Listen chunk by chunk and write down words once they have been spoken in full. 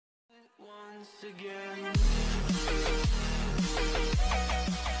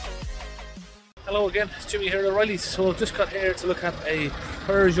Hello again, it's Jimmy here at O'Reilly's. So I've just got here to look at a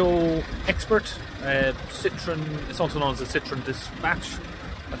Peugeot Expert, Citroën, it's also known as a Citroën Dispatch,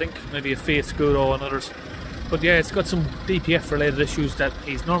 I think, maybe a Fiat Scudo and others. But yeah, it's got some DPF related issues that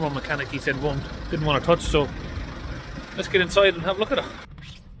his normal mechanic, he said, didn't want to touch, so let's get inside and have a look at it.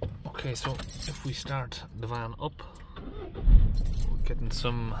 Okay, so if we start the van up, we're getting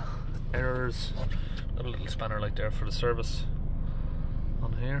some errors. Got a little spanner light there for the service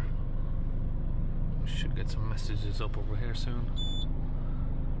on here. We should get some messages up over here soon.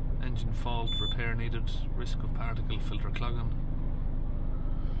 Engine fault, repair needed, risk of particle filter clogging.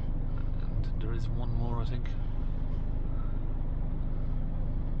 And there is one more, I think.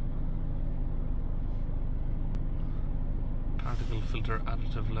 Particle filter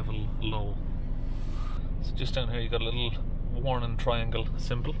additive level low. So just down here you got a little warning triangle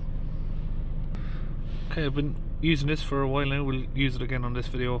symbol. Okay, I've been using this for a while now. We'll use it again on this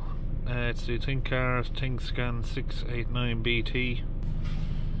video. It's the ThinkCar ThinkScan 689BT.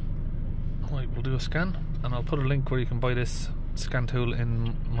 Right, we'll do a scan and I'll put a link where you can buy this scan tool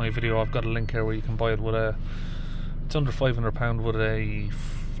in my video. I've got a link here where you can buy it with a, it's under £500 with a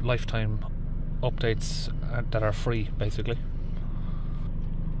lifetime updates that are free basically.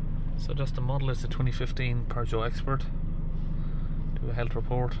 So just the model is the 2015 Peugeot Expert. Do a health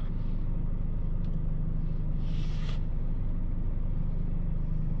report.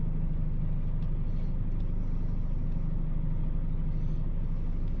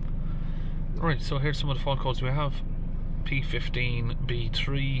 Right, so here's some of the fault codes we have.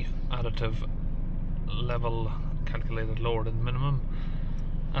 P15B3, additive level calculated lower than minimum.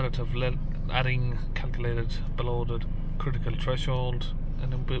 Additive adding calculated below the critical threshold.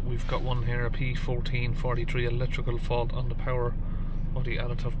 And then we've got one here, a P1443 electrical fault on the power of the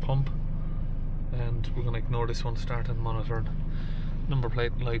additive pump. And we're going to ignore this one, start and monitoring. Number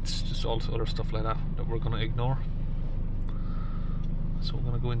plate lights, just all other stuff like that we're going to ignore. So we're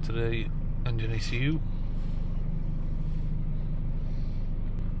going to go into the engine ECU.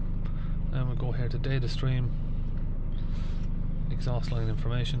 And we'll go here to data stream, exhaust line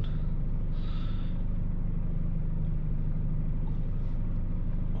information.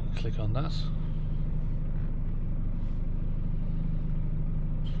 We'll click on that.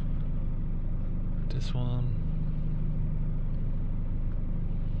 This one.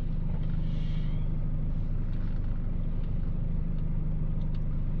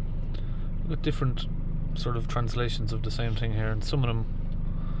 We've got different sort of translations of the same thing here, and some of them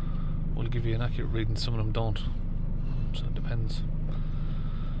will give you an accurate reading, some of them don't, so it depends.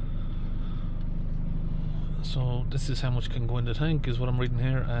 So this is how much can go in the tank is what I'm reading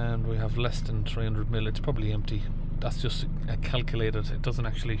here, and we have less than 300ml. It's probably empty. That's just calculated, it doesn't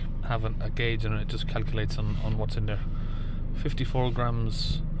actually have a gauge in it, it just calculates on what's in there. 54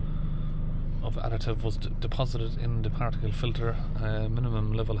 grams of additive was deposited in the particle filter.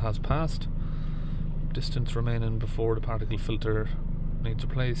 Minimum level has passed. Distance remaining before the particle filter needs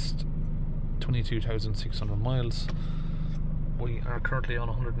replaced, 22,600 miles. We are currently on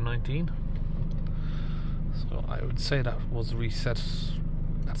 119. So I would say that was reset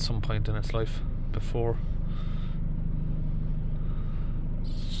at some point in its life before.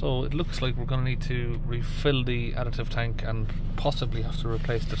 So it looks like we're going to need to refill the additive tank and possibly have to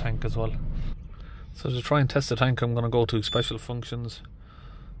replace the tank as well. So to try and test the tank, I'm going to go to special functions,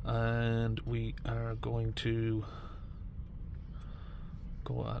 and we are going to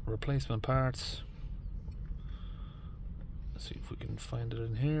go at replacement parts. Let's see if we can find it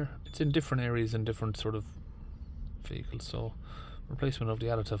in here. It's in different areas in different sort of vehicles. So replacement of the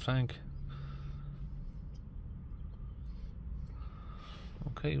additive tank.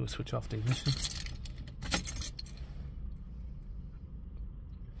 Okay, we'll switch off the ignition.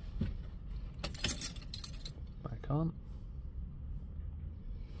 Back on.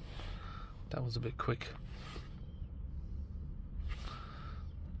 That was a bit quick.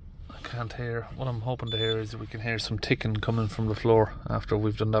 I can't hear. What I'm hoping to hear is that we can hear some ticking coming from the floor after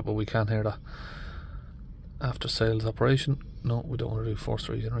we've done that, but we can't hear that. After sales operation. No, we don't want to do forced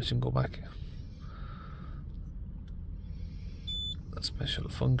regeneration. Go back. A special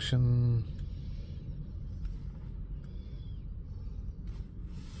function.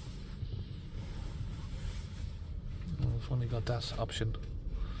 We've only got that option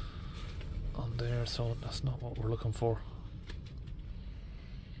on there, so that's not what we're looking for.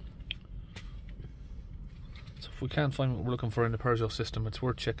 So if we can't find what we're looking for in the Peugeot system, it's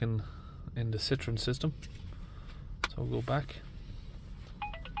worth checking in the Citroën system. So we'll go back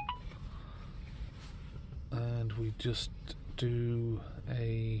and we just do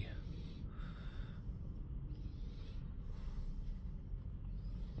a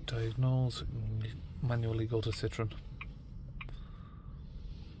diagnose, manually go to Citroën.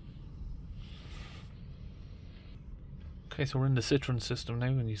 Okay, so we're in the Citroën system now,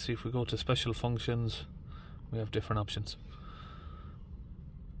 and you see if we go to special functions, we have different options.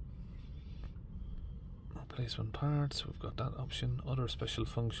 Replacement parts, we've got that option. Other special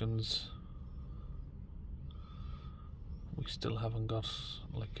functions, we still haven't got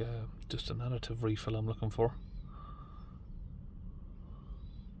like just an additive refill I'm looking for.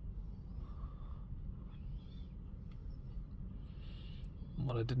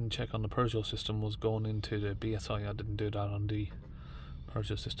 What I didn't check on the Peugeot system was going into the BSI. I didn't do that on the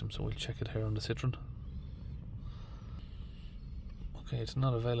Peugeot system, so we'll check it here on the Citroën. Okay, it's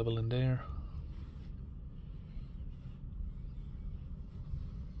not available in there.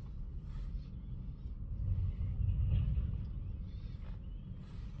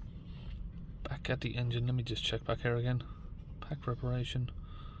 Back at the engine, let me just check back here again. Pack preparation,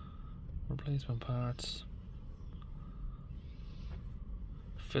 replacement parts,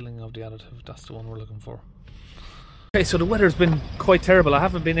 filling of the additive, that's the one we're looking for. Okay, so the weather's been quite terrible. I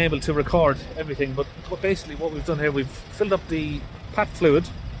haven't been able to record everything, but basically what we've done here, we've filled up the pat fluid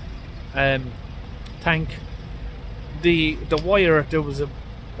tank. The wire, there was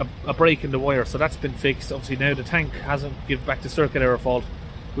a break in the wire, so that's been fixed. Obviously now the tank hasn't given back the circuit error fault.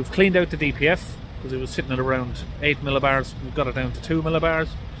 We've cleaned out the DPF because it was sitting at around 8 millibars. We've got it down to 2 millibars.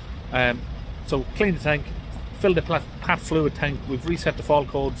 So cleaned the tank, filled the pat fluid tank, we've reset the fault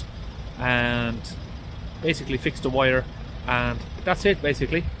codes and basically fixed the wire, and that's it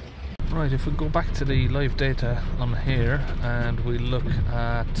basically. Right, if we go back to the live data on here and we look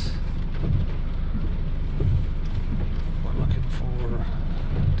at, we're looking for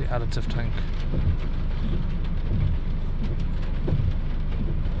the additive tank.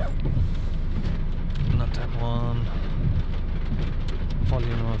 Not that one.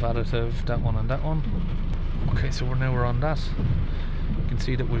 Volume of additive, that one and that one. Okay, so we're on that. You can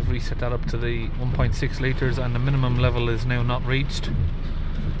see that we've reset that up to the 1.6 litres and the minimum level is now not reached.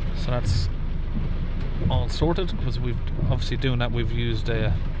 So that's all sorted, because we've obviously doing that, we've used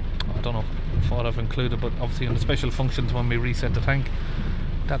I don't know what I've included, but obviously in the special functions when we reset the tank,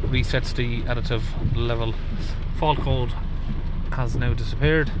 that resets the additive level. Fault code has now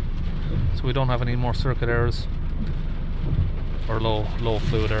disappeared, so we don't have any more circuit errors or low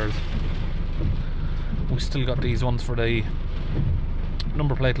fluid errors. We still got these ones for the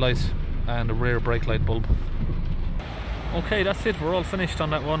number plate light and the rear brake light bulb. Okay, that's it, we're all finished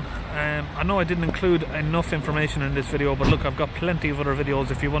on that one. I know I didn't include enough information in this video, but look, I've got plenty of other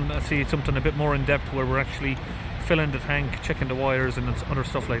videos if you want to see something a bit more in depth where we're actually filling the tank, checking the wires and other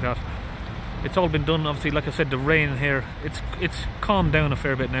stuff like that. It's all been done. Obviously, like I said, the rain here, it's calmed down a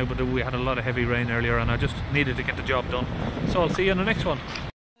fair bit now, but we had a lot of heavy rain earlier and I just needed to get the job done. So I'll see you in the next one.